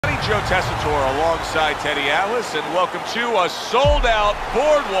Joe Tessitore alongside Teddy Atlas, and welcome to a sold-out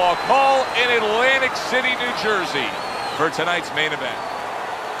Boardwalk Hall in Atlantic City, New Jersey for tonight's main event.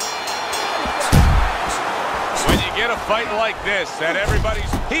 When you get a fight like this that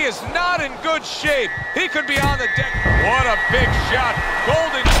he is not in good shape. He could be on the deck. What a big shot.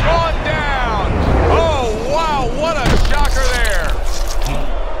 Golden's gone down. Oh, wow, what a shocker there.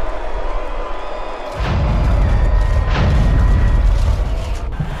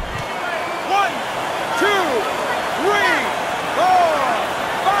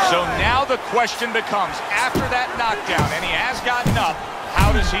 So now the question becomes, after that knockdown, and he has gotten up,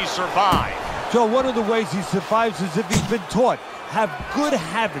 how does he survive? Joe, one of the ways he survives is if he's been taught. Have good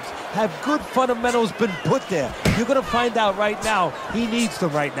habits, have good fundamentals been put there. You're going to find out right now, he needs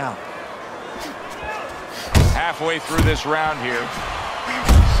them right now. Halfway through this round here.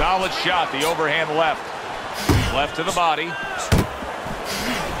 Solid shot, the overhand left. Left to the body.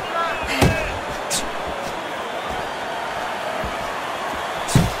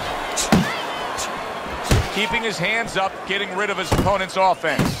 Keeping his hands up, getting rid of his opponent's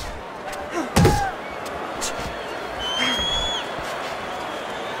offense.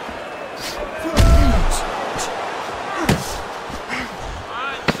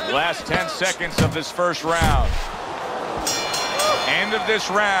 Last 10 seconds of this first round. End of this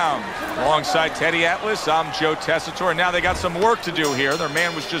round. Alongside Teddy Atlas, I'm Joe Tessitore. Now they got some work to do here. Their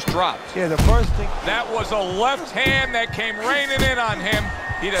man was just dropped. Yeah, the first thing. That was a left hand that came raining in on him.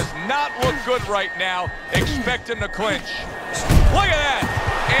 He does not look good right now. Expect him to clinch. Look at that.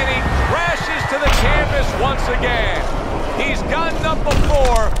 And he crashes to the canvas once again. He's gotten up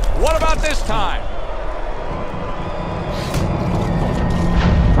before. What about this time?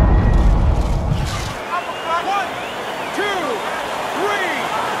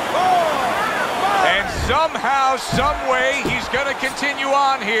 Somehow, some way, he's going to continue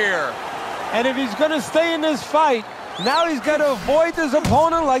on here. And if he's going to stay in this fight, now he's got to avoid his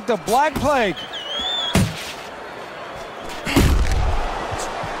opponent like the Black Plague.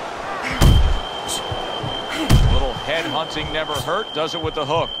 Little head hunting never hurt. Does it with the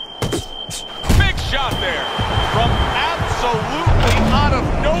hook. Big shot there. From absolutely out of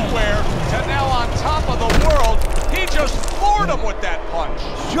nowhere to now on top of the world. He just floored him with that punch.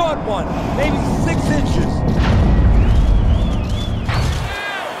 Short one, maybe 6 inches. 1,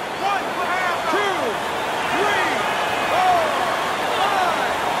 2, 3, 4,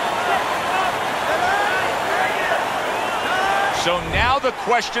 5, 6, 7, 8, 9. So now the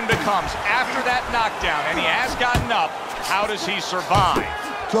question becomes, after that knockdown, and he has gotten up, how does he survive?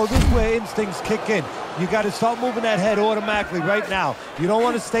 So this is where instincts kick in. You got to start moving that head automatically right now. You don't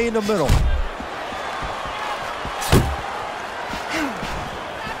want to stay in the middle.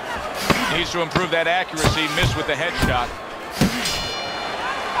 Needs to improve that accuracy. Missed with the headshot.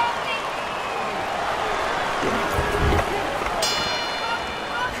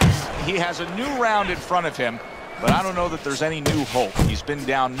 He has a new round in front of him, but I don't know that there's any new hope. He's been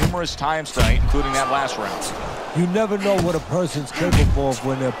down numerous times tonight, including that last round. You never know what a person's capable of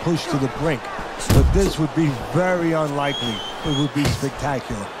when they're pushed to the brink, but this would be very unlikely. It would be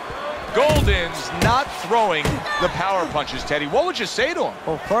spectacular. Golden's not throwing the power punches, Teddy. What would you say to him?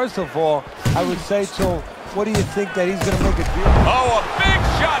 Well, first of all, I would say to him, what do you think that he's going to make a deal? Oh, a big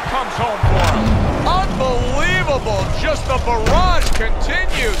shot comes home for him. Unbelievable. Just the barrage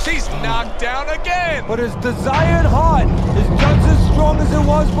continues. He's knocked down again. But his desired heart is just as strong as it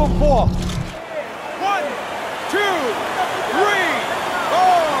was before. 1, 2, 3, 4,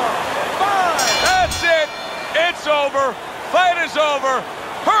 5. That's it. It's over. Fight is over.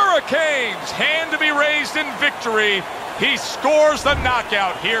 Hurricanes, hand to be raised in victory. He scores the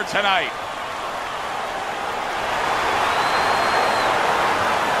knockout here tonight.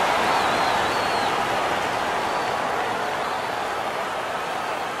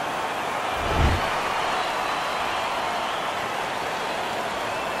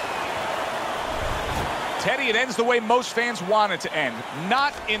 Teddy, it ends the way most fans want it to end.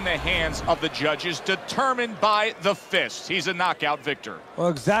 Not in the hands of the judges, determined by the fist. He's a knockout victor. Well,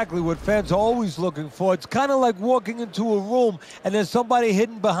 exactly what fans are always looking for. It's kind of like walking into a room and there's somebody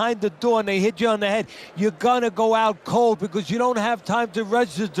hidden behind the door and they hit you on the head. You're going to go out cold because you don't have time to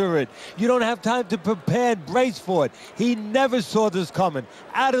register it. You don't have time to prepare and brace for it. He never saw this coming.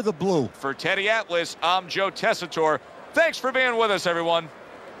 Out of the blue. For Teddy Atlas, I'm Joe Tessitore. Thanks for being with us, everyone.